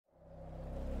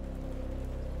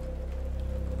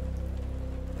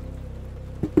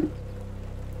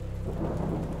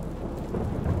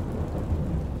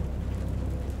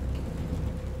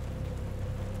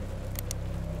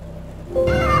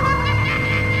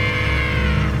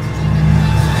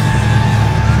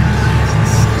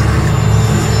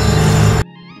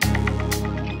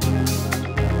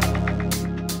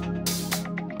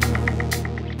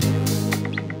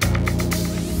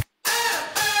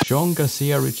John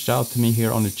Garcia reached out to me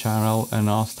here on the channel and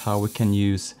asked how we can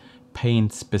use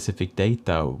paint specific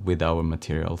data with our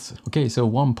materials. Okay, so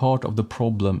one part of the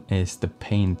problem is the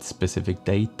paint specific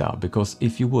data, because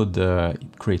if you would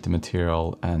create a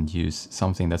material and use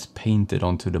something that's painted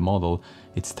onto the model,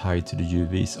 it's tied to the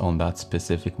UVs on that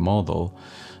specific model.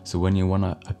 So when you want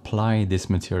to apply this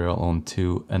material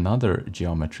onto another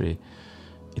geometry,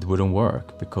 it wouldn't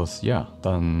work, because yeah,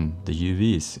 then the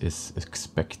UVs is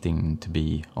expecting to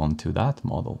be onto that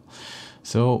model.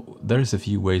 So there's a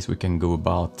few ways we can go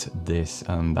about this,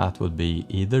 and that would be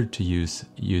either to use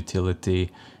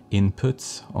utility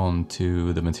inputs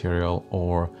onto the material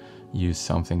or use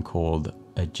something called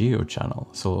a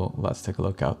geochannel. So let's take a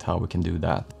look at how we can do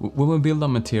that. When we build our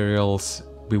materials,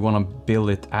 we want to build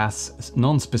it as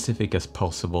non-specific as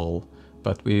possible,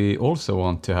 but we also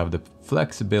want to have the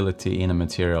flexibility in a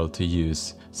material to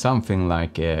use something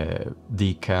like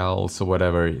decals or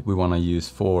whatever we want to use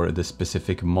for the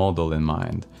specific model in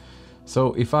mind.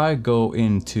 So if I go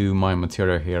into my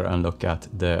material here and look at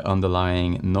the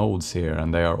underlying nodes here,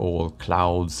 and they are all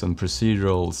clouds and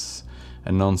procedurals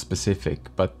and non-specific,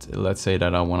 but let's say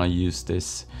that I want to use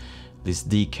this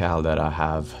decal that I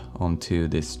have onto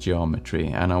this geometry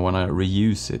and I want to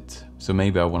reuse it. So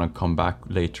maybe I want to come back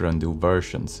later and do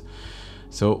versions.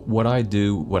 So what I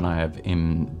do when I have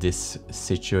in this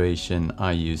situation,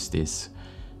 I use this,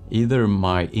 either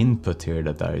my input here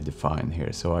that I define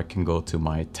here. So I can go to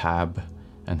my tab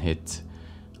and hit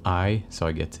I, so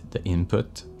I get the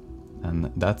input.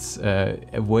 And that's a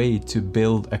way to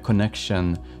build a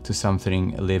connection to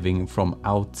something living from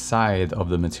outside of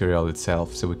the material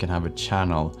itself, so we can have a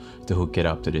channel to hook it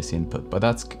up to this input. But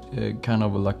that's kind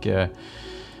of like a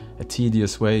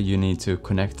tedious way. You need to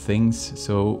connect things.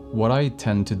 So what I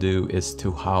tend to do is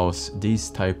to house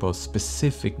these type of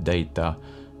specific data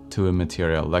to a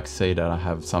material. Like say that I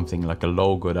have something like a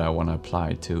logo that I want to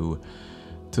apply to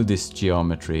this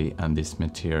geometry and this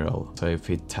material. So if I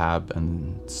hit tab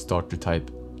and start to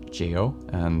type geo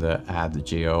and add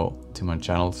geo to my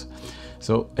channels.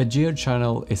 So a geo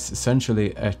channel is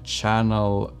essentially a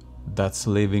channel that's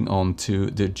living onto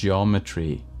the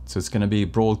geometry. So it's going to be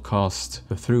broadcast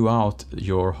throughout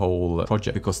your whole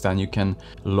project, because then you can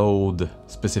load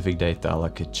specific data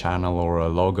like a channel or a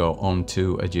logo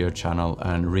onto a geo channel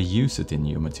and reuse it in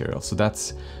new material. So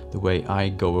that's the way I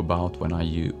go about when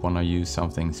I want to use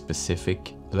something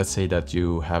specific. Let's say that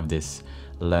you have this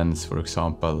lens, for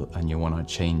example, and you want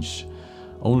to change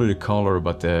only the color,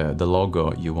 but the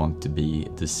logo you want to be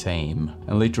the same.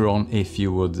 And later on, if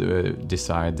you would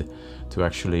decide to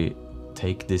actually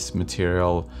take this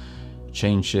material,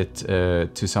 change it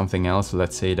to something else,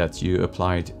 let's say that you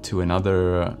apply it to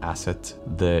another asset,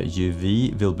 the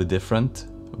UV will be different,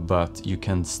 but you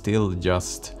can still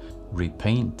just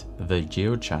repaint the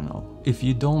geochannel. If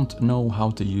you don't know how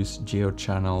to use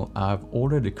geochannel, I've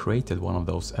already created one of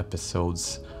those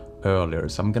episodes earlier,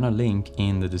 so I'm gonna link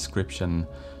in the description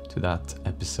to that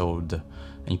episode,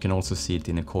 and you can also see it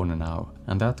in the corner now.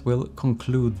 And that will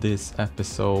conclude this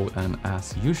episode, and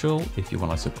as usual, if you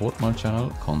want to support my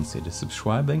channel, consider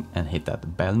subscribing and hit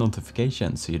that bell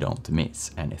notification so you don't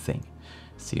miss anything.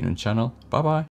 See you on the channel, bye bye!